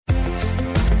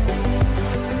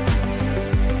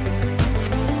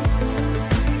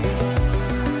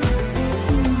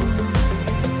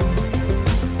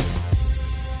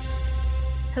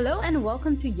and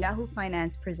welcome to Yahoo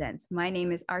Finance Presents. My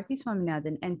name is Arti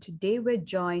Swaminathan, and today we're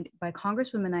joined by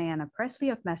Congresswoman Ayanna Pressley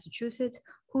of Massachusetts,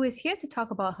 who is here to talk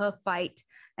about her fight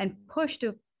and push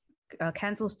to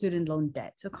cancel student loan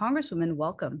debt. So, Congresswoman,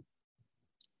 welcome.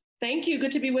 Thank you.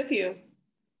 Good to be with you.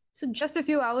 So just a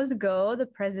few hours ago, the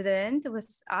president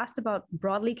was asked about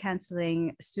broadly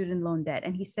canceling student loan debt,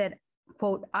 and he said,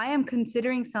 quote, "I am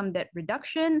considering some debt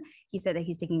reduction." He said that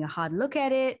he's taking a hard look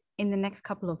at it in the next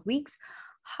couple of weeks.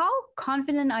 How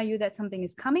confident are you that something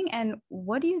is coming? And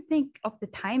what do you think of the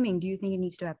timing? Do you think it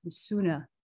needs to happen sooner?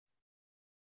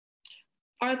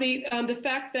 The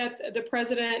fact that the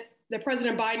President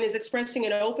Biden is expressing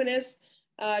an openness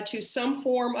to some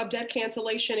form of debt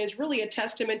cancellation is really a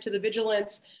testament to the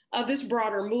vigilance of this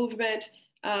broader movement,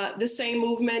 the same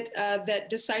movement that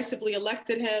decisively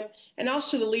elected him, and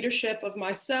also the leadership of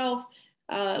myself,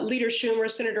 Leader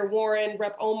Schumer, Senator Warren,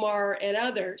 Rep. Omar, and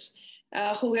others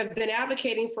who have been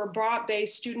advocating for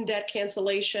broad-based student debt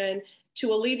cancellation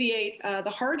to alleviate the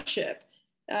hardship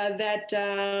that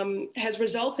has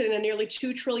resulted in a nearly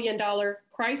 $2 trillion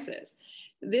crisis.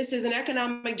 This is an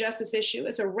economic justice issue.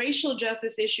 It's a racial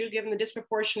justice issue, given the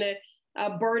disproportionate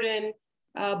burden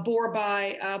bore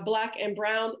by Black and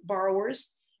Brown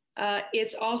borrowers.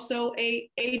 It's also a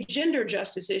gender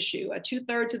justice issue.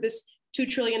 2/3 of this $2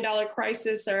 trillion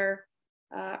crisis are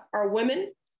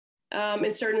women,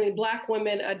 and certainly Black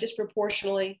women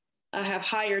disproportionately have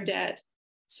higher debt.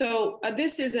 So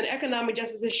this is an economic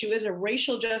justice issue, it's a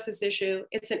racial justice issue,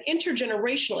 it's an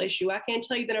intergenerational issue. I can't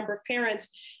tell you the number of parents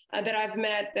that I've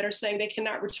met that are saying they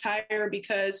cannot retire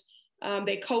because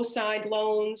they co-signed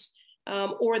loans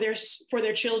or for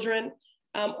their children,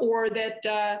 or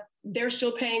that they're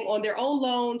still paying on their own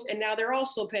loans and now they're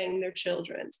also paying their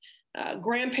children's.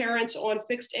 Grandparents on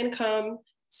fixed income,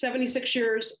 76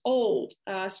 years old,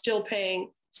 still paying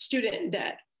student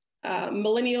debt.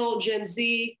 Millennial Gen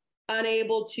Z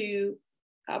unable to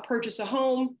purchase a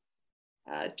home,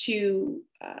 to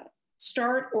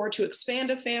start or to expand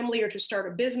a family or to start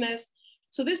a business.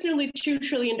 So this nearly $2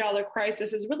 trillion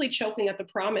crisis is really choking at the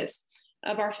promise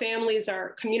of our families,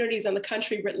 our communities, and the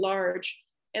country writ large.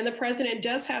 And the president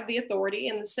does have the authority,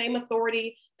 and the same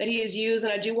authority that he has used,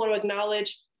 and I do want to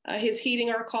acknowledge his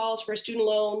heeding our calls for student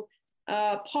loan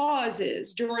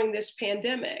pauses during this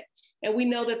pandemic. And we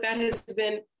know that that has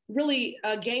been really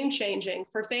game-changing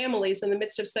for families in the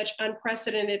midst of such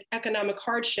unprecedented economic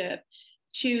hardship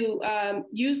to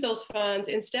use those funds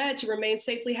instead to remain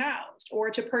safely housed or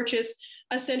to purchase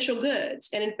essential goods.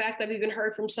 And in fact, I've even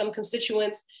heard from some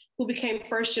constituents who became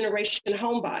first-generation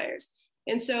home buyers.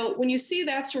 And so when you see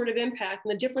that sort of impact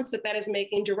and the difference that that is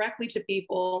making directly to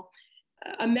people,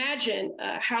 imagine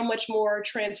how much more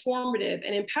transformative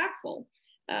and impactful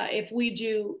if we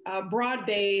do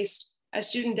broad-based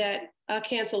student debt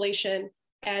cancellation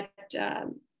at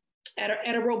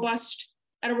a robust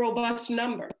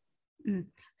number.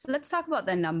 So let's talk about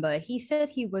the number. He said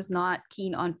he was not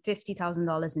keen on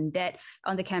 $50,000 in debt.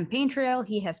 On the campaign trail,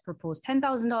 he has proposed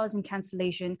 $10,000 in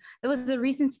cancellation. There was a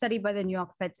recent study by the New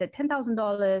York Fed that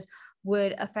 $10,000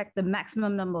 would affect the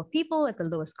maximum number of people at the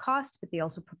lowest cost, but they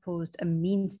also proposed a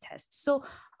means test. So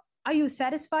are you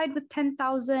satisfied with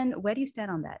 $10,000? Where do you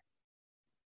stand on that?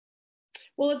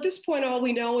 Well, at this point, all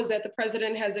we know is that the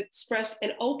president has expressed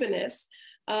an openness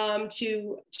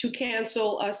to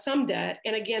cancel some debt.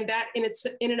 And again, that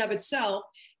in and of itself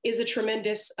is a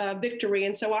tremendous victory.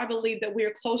 And so I believe that we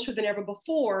are closer than ever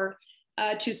before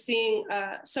to seeing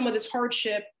some of this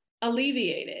hardship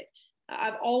alleviated.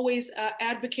 I've always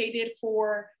advocated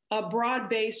for a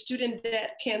broad-based student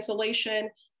debt cancellation.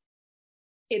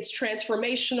 It's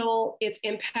transformational, it's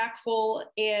impactful,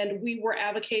 and we were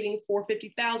advocating for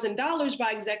 $50,000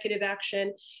 by executive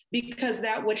action because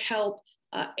that would help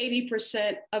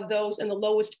 80% of those in the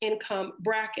lowest income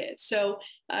bracket. So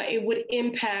it would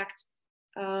impact,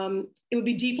 it would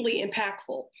be deeply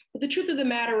impactful. But the truth of the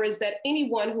matter is that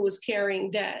anyone who is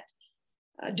carrying debt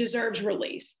deserves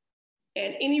relief.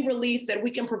 And any relief that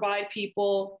we can provide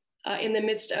people in the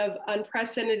midst of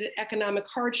unprecedented economic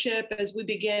hardship as we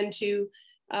begin to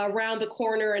round the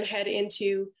corner and head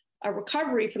into a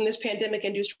recovery from this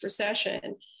pandemic-induced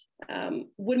recession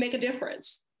would make a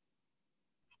difference.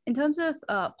 In terms of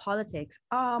politics,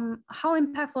 how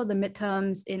impactful are the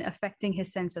midterms in affecting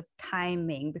his sense of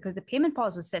timing? Because the payment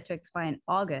pause was set to expire in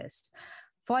August.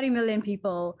 40 million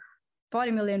people,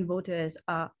 40 million voters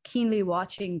are keenly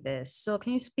watching this. So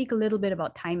can you speak a little bit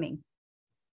about timing?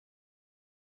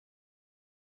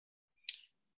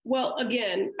 Well,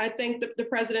 again, I thank the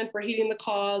president for heeding the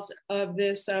cause of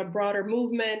this broader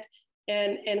movement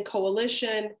and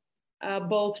coalition,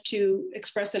 both to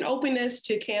express an openness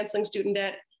to canceling student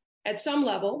debt at some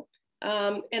level,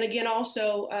 And again,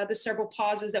 also the several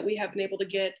pauses that we have been able to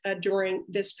get during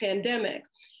this pandemic.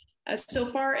 So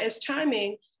far as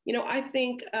timing, I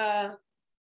think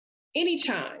any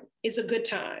time is a good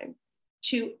time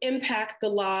to impact the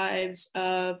lives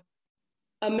of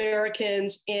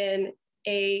Americans in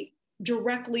a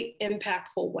directly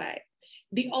impactful way.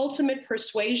 The ultimate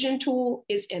persuasion tool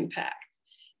is impact.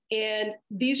 And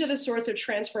these are the sorts of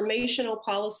transformational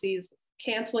policies,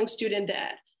 canceling student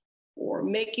debt or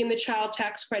making the child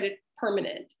tax credit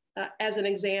permanent, as an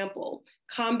example,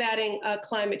 combating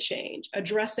climate change,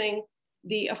 addressing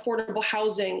the affordable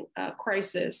housing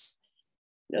crisis.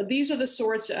 These are the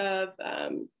sorts of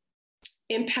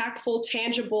impactful,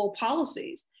 tangible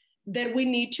policies that we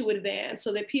need to advance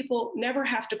so that people never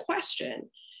have to question,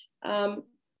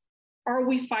 are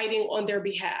we fighting on their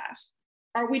behalf?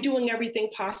 Are we doing everything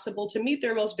possible to meet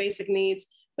their most basic needs,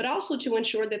 but also to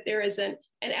ensure that there is an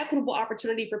equitable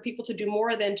opportunity for people to do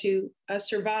more than to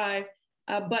survive,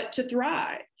 but to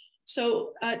thrive?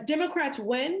 So Democrats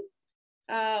win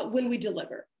when we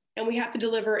deliver, and we have to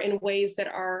deliver in ways that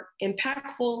are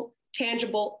impactful,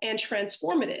 tangible, and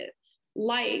transformative,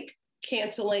 like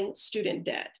canceling student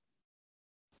debt.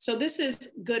 So this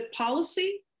is good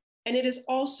policy, and it is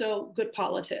also good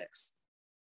politics.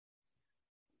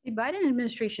 The Biden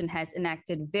administration has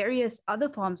enacted various other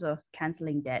forms of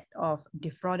canceling debt of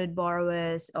defrauded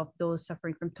borrowers, of those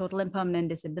suffering from total and permanent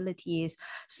disabilities.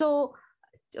 So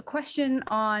a question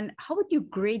on how would you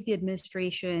grade the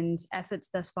administration's efforts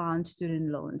thus far on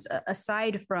student loans,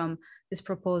 aside from this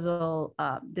proposal,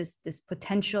 this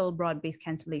potential broad-based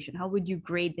cancellation? How would you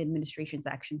grade the administration's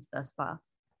actions thus far?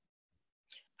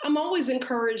 I'm always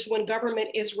encouraged when government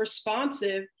is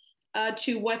responsive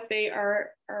to what they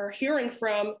are hearing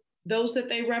from those that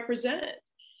they represent.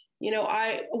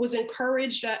 I was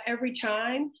encouraged every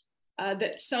time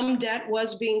that some debt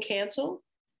was being canceled.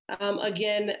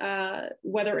 Again,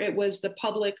 whether it was the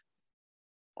public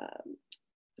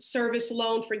service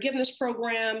loan forgiveness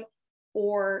program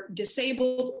or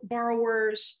disabled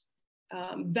borrowers,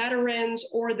 veterans,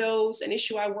 or those, an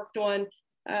issue I worked on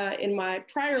in my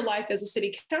prior life as a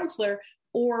city councilor,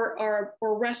 or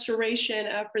restoration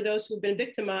for those who've been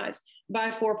victimized by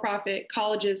for-profit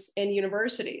colleges and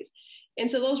universities. And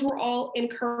so those were all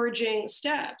encouraging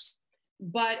steps.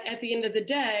 But at the end of the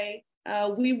day,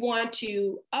 we want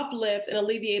to uplift and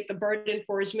alleviate the burden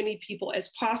for as many people as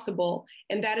possible.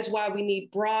 And that is why we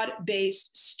need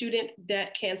broad-based student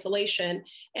debt cancellation.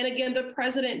 And again, the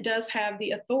president does have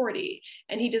the authority,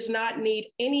 and he does not need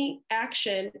any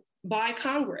action by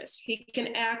Congress. He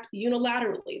can act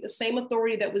unilaterally. The same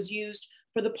authority that was used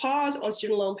for the pause on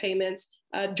student loan payments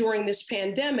during this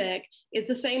pandemic is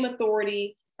the same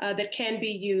authority that can be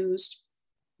used,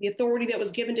 the authority that was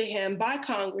given to him by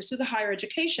Congress through the Higher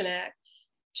Education Act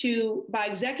to, by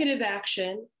executive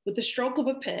action, with the stroke of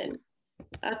a pen,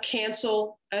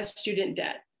 cancel student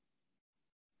debt.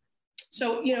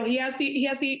 So, he has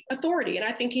the authority, and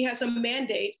I think he has a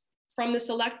mandate from this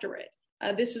electorate.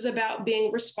 This is about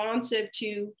being responsive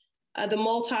to the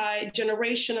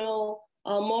multi-generational,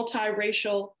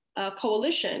 multiracial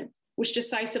coalition, which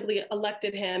decisively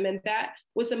elected him. And that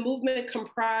was a movement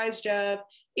comprised of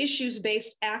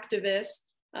issues-based activists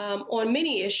on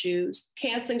many issues,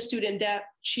 canceling student debt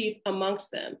chief amongst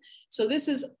them. So this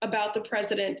is about the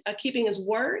president keeping his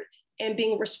word and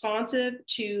being responsive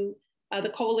to the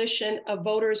coalition of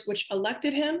voters which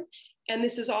elected him. And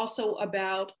this is also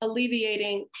about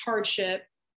alleviating hardship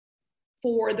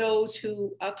for those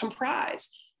who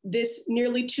comprise this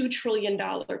nearly $2 trillion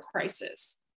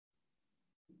crisis.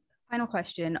 Final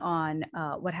question on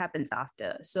what happens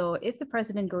after. So if the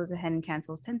president goes ahead and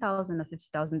cancels $10,000 or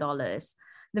 $50,000,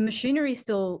 the machinery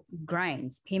still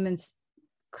grinds. Payments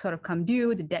sort of come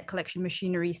due, the debt collection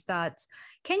machinery starts.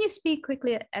 Can you speak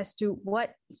quickly as to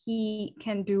what he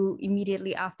can do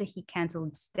immediately after he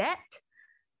cancels debt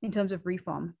in terms of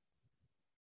reform?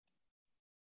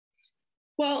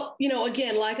 Well,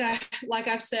 again, like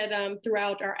I've said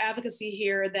throughout our advocacy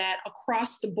here, that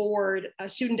across the board,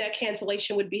 student debt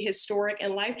cancellation would be historic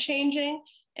and life-changing,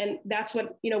 and that's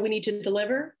what we need to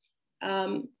deliver.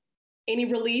 Any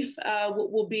relief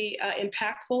will be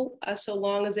impactful so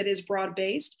long as it is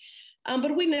broad-based.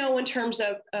 But we know in terms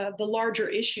of the larger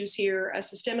issues here,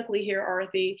 systemically here,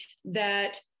 Aarti,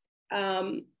 that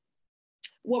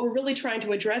what we're really trying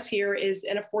to address here is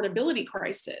an affordability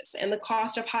crisis, and the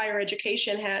cost of higher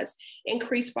education has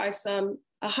increased by some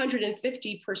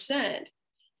 150%.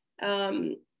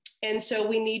 And so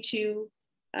we need to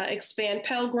expand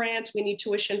Pell Grants, we need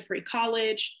tuition-free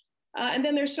college, and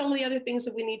then there's so many other things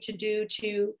that we need to do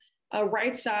to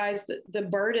right-size the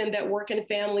burden that working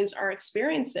families are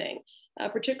experiencing.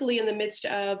 particularly in the midst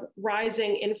of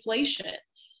rising inflation.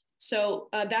 So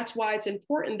that's why it's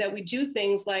important that we do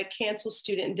things like cancel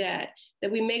student debt,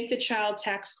 that we make the child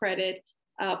tax credit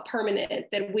permanent,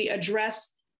 that we address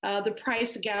the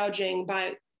price gouging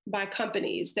by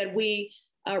companies, that we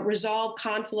resolve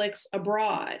conflicts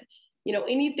abroad.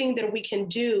 Anything that we can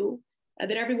do,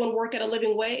 that everyone work at a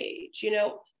living wage.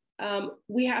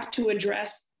 We have to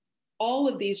address all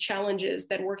of these challenges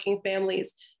that working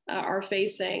families are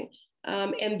facing,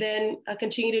 and then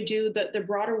continue to do the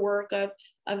broader work of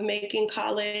making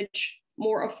college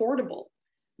more affordable.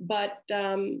 But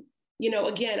again,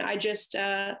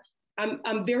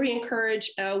 I'm very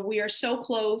encouraged. We are so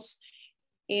close,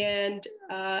 and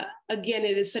again,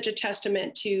 it is such a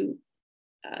testament to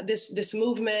this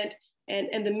movement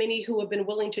and the many who have been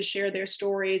willing to share their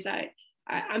stories.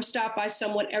 I'm stopped by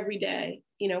someone every day.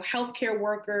 Healthcare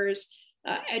workers,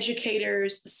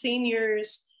 educators,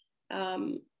 seniors.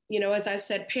 As I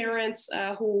said, parents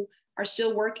who are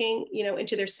still working,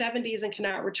 into their 70s and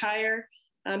cannot retire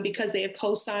because they have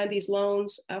co-signed these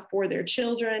loans for their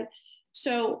children.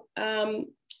 So,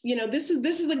 this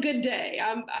is a good day.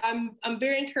 I'm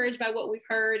very encouraged by what we've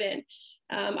heard, and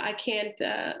I can't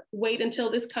wait until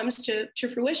this comes to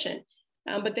fruition.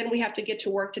 But then we have to get to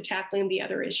work to tackling the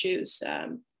other issues.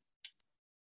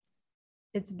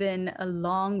 It's been a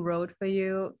long road for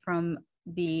you from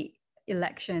the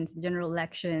elections, general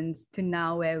elections, to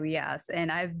now where we are. And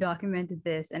I've documented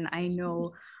this, and I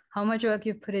know how much work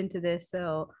you've put into this.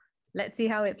 So let's see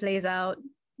how it plays out.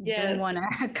 Yes. Don't want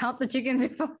to count the chickens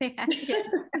before they hatch yet.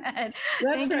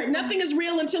 That's right. Nothing is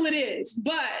real until it is,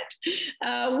 but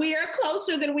we are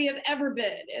closer than we have ever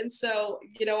been. And so,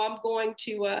 I'm going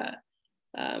to,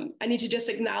 I need to just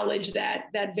acknowledge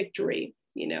that victory,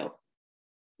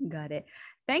 Got it.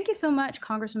 Thank you so much,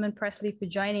 Congresswoman Pressley, for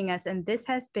joining us. And this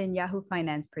has been Yahoo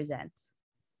Finance Presents.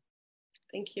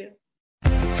 Thank you.